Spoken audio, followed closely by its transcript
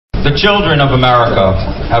The children of America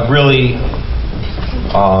have really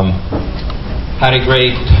had a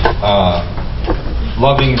great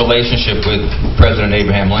loving relationship with President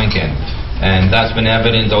Abraham Lincoln, and that's been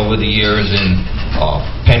evident over the years in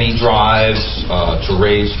penny drives to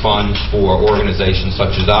raise funds for organizations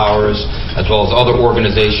such as ours, as well as other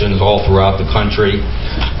organizations all throughout the country.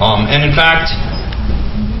 And in fact,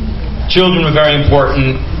 children were very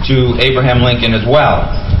important to Abraham Lincoln as well.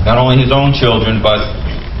 Not only his own children, but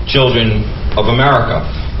children of America.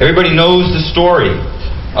 Everybody knows the story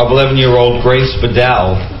of 11-year-old Grace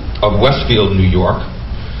Bedell of Westfield, New York,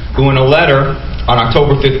 who in a letter on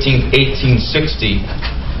October 15, 1860,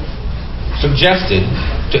 suggested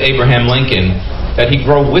to Abraham Lincoln that he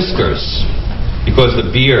grow whiskers because the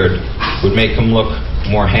beard would make him look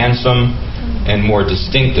more handsome and more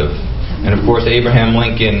distinctive. And of course, Abraham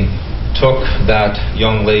Lincoln took that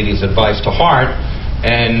young lady's advice to heart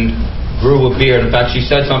and grew a beard. In fact, she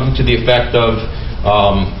said something to the effect of,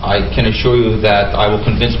 I can assure you that I will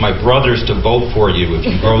convince my brothers to vote for you if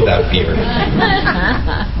you grow that beard.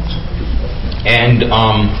 And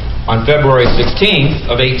on February 16th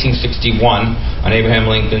of 1861, on Abraham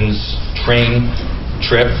Lincoln's train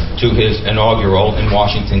trip to his inaugural in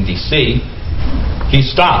Washington, D.C., he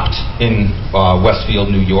stopped in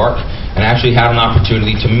Westfield, New York, and actually had an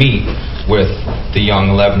opportunity to meet with the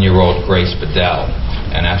young 11-year-old Grace Bedell,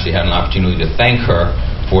 and actually had an opportunity to thank her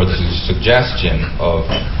for the suggestion of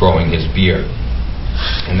growing his beard.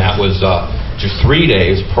 And that was just 3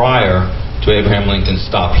 days prior to Abraham Lincoln's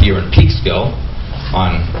stop here in Peekskill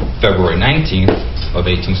on February 19th of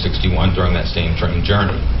 1861 during that same train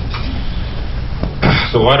journey.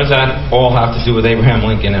 So what does that all have to do with Abraham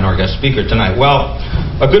Lincoln and our guest speaker tonight? Well,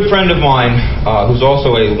 a good friend of mine who's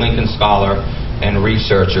also a Lincoln scholar and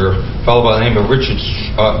researcher, a fellow by the name of Richard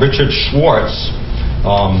Schwartz,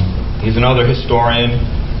 he's another historian,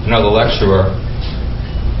 another lecturer.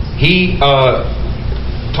 He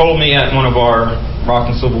told me at one of our Rock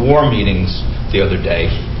and Civil War meetings the other day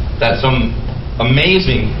that some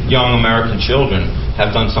amazing young American children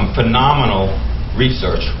have done some phenomenal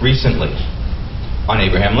research recently on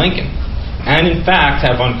Abraham Lincoln, and in fact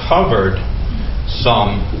have uncovered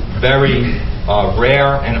some very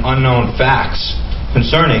rare and unknown facts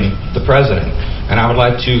concerning the president. And I would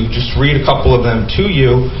like to just read a couple of them to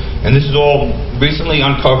you, and this is all recently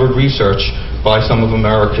uncovered research by some of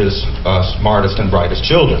America's smartest and brightest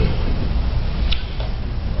children.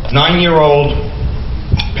 9-year-old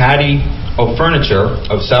Patty O'Furniture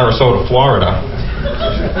of Sarasota, Florida,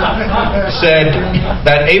 said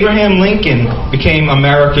that Abraham Lincoln became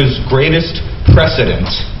America's greatest president,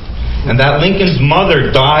 and that Lincoln's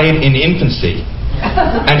mother died in infancy,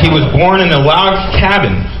 and he was born in a log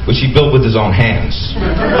cabin which he built with his own hands.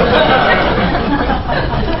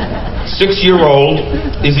 6-year-old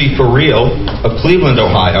Izzy For Real of Cleveland,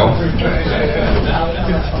 Ohio,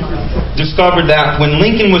 discovered that when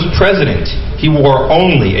Lincoln was president, he wore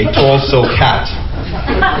only a tall silk hat.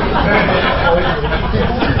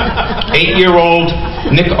 8-year-old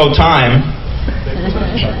Nick O'Time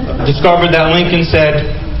discovered that Lincoln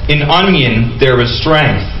said, "In onion there is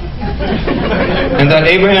strength," and that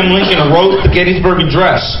Abraham Lincoln wrote the Gettysburg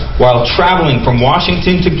Address while traveling from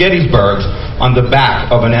Washington to Gettysburg on the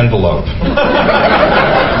back of an envelope.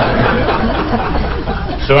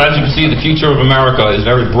 So as you can see, the future of America is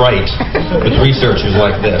very bright with researchers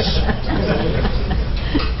like this.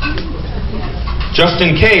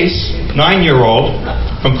 Justin Case, 9-year-old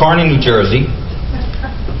from Kearney, New Jersey,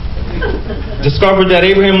 discovered that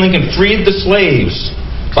Abraham Lincoln freed the slaves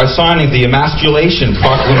by signing the Emasculation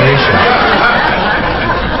Proclamation,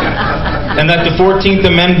 and that the 14th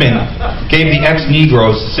Amendment gave the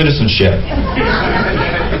ex-Negroes citizenship.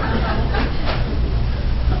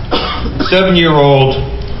 7-year-old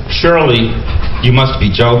Shirley, you must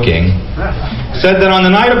be joking, said that on the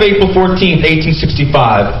night of April 14th,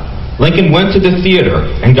 1865, Lincoln went to the theater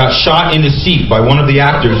and got shot in the seat by one of the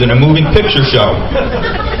actors in a moving picture show.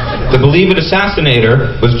 The believed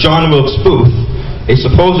assassinator was John Wilkes Booth, a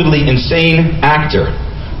supposedly insane actor.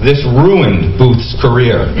 This ruined Booth's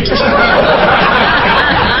career.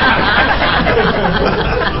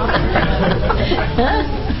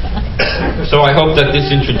 So I hope that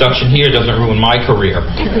this introduction here doesn't ruin my career.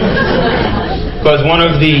 Because one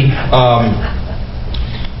of the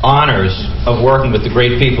honors of working with the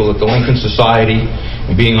great people at the Lincoln Society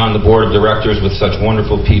and being on the board of directors with such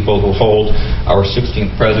wonderful people who hold our 16th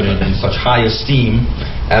president in such high esteem,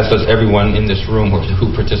 as does everyone in this room who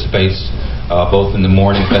participates both in the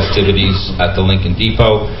morning festivities at the Lincoln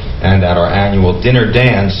Depot and at our annual dinner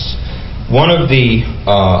dance. One of the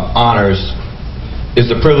honors is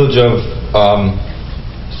the privilege of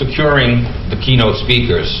securing the keynote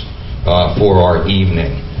speakers for our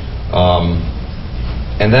evening.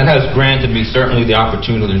 And that has granted me certainly the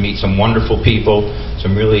opportunity to meet some wonderful people,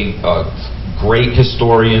 some really great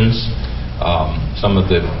historians, some of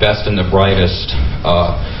the best and the brightest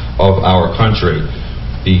of our country,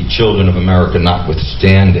 the children of America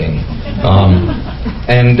notwithstanding.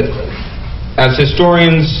 And as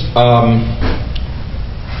historians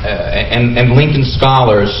and Lincoln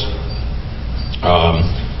scholars,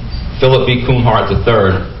 Philip B. Kunhardt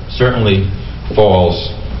III certainly falls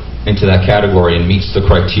into that category and meets the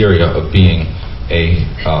criteria of being a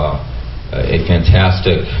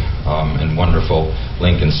fantastic and wonderful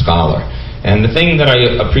Lincoln scholar. And the thing that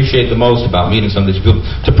I appreciate the most about meeting some of these people,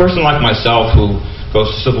 to a person like myself who goes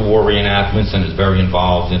to Civil War reenactments and is very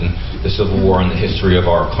involved in the Civil War and the history of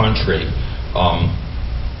our country,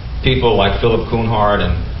 people like Philip Kunhardt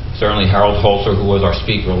and certainly Harold Holzer, who was our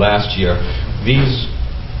speaker last year, these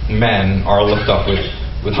men are looked up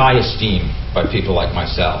with high esteem by people like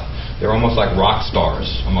myself. They're almost like rock stars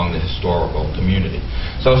among the historical community.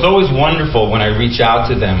 So it's always wonderful when I reach out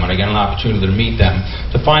to them, when I get an opportunity to meet them,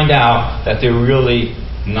 to find out that they're really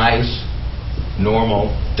nice, normal,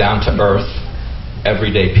 down-to-earth,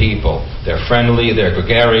 everyday people. They're friendly, they're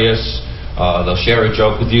gregarious, they'll share a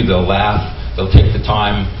joke with you, they'll laugh, they'll take the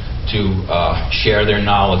time to share their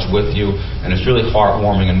knowledge with you, and it's really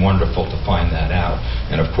heartwarming and wonderful to find that out.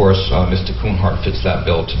 And of course, Mr. Kunhardt fits that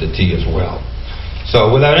bill to the T as well.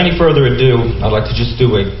 So without any further ado, I'd like to just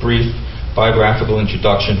do a brief biographical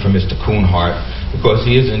introduction for Mr. Kunhardt, because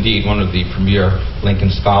he is indeed one of the premier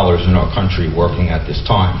Lincoln scholars in our country working at this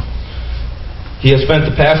time. He has spent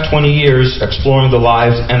the past 20 years exploring the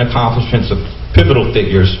lives and accomplishments of pivotal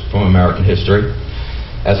figures from American history.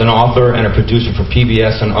 As an author and a producer for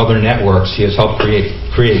PBS and other networks, he has helped create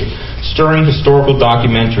stirring historical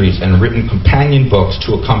documentaries and written companion books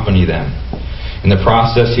to accompany them. In the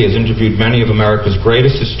process, he has interviewed many of America's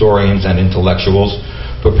greatest historians and intellectuals,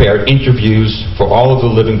 prepared interviews for all of the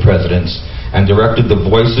living presidents, and directed the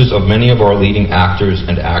voices of many of our leading actors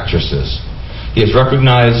and actresses. He is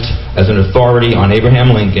recognized as an authority on Abraham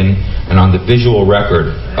Lincoln and on the visual record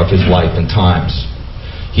of his life and times.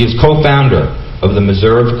 He is co-founder of the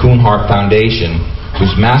Meserve Kunhardt Foundation,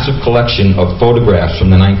 whose massive collection of photographs from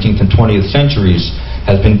the 19th and 20th centuries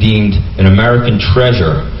has been deemed an American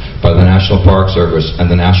treasure by the National Park Service and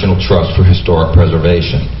the National Trust for Historic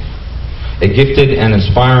Preservation. A gifted and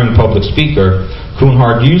inspiring public speaker,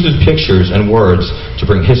 Kunhardt uses pictures and words to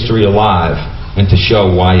bring history alive and to show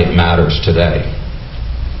why it matters today.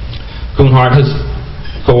 Kunhardt has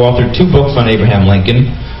co-authored 2 books on Abraham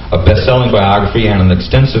Lincoln, a best-selling biography and an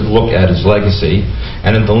extensive look at his legacy,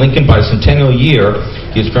 and in the Lincoln Bicentennial year,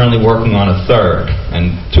 he is currently working on a 3rd,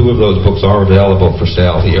 and 2 of those books are available for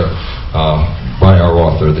sale here by our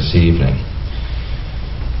author this evening.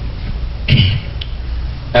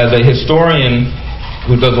 As a historian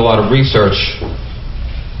who does a lot of research,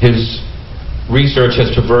 his research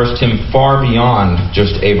has traversed him far beyond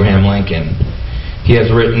just Abraham Lincoln. He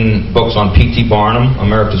has written books on P.T. Barnum,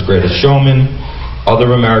 America's Greatest Showman,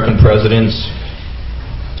 other American presidents,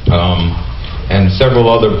 and several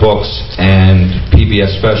other books and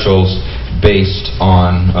PBS specials based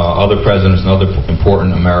on other presidents and other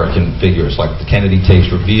important American figures, like the Kennedy Tapes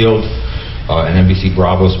Revealed, an NBC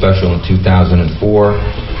Bravo special in 2004,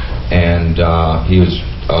 and he was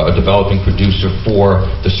a developing producer for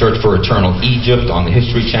The Search for Eternal Egypt on the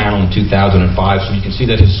History Channel in 2005, so you can see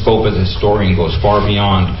that his scope as a historian goes far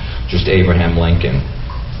beyond just Abraham Lincoln.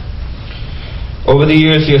 Over the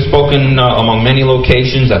years, he has spoken among many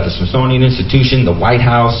locations at the Smithsonian Institution, the White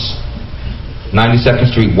House, 92nd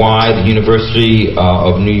Street Y, the University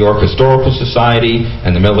of New York Historical Society,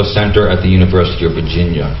 and the Miller Center at the University of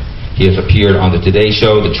Virginia. He has appeared on The Today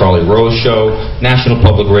Show, The Charlie Rose Show, National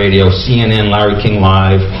Public Radio, CNN, Larry King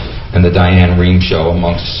Live, and The Diane Rehm Show,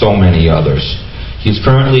 amongst so many others. He is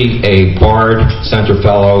currently a Bard Center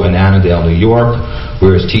Fellow in Annandale, New York,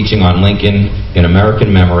 where he is teaching on Lincoln in American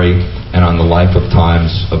Memory and on the life of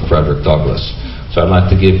times of Frederick Douglass. So I'd like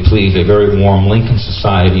to give, please, a very warm Lincoln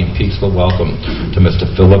Society and peaceful welcome to Mr.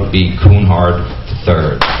 Philip B. Kunhardt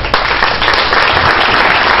III.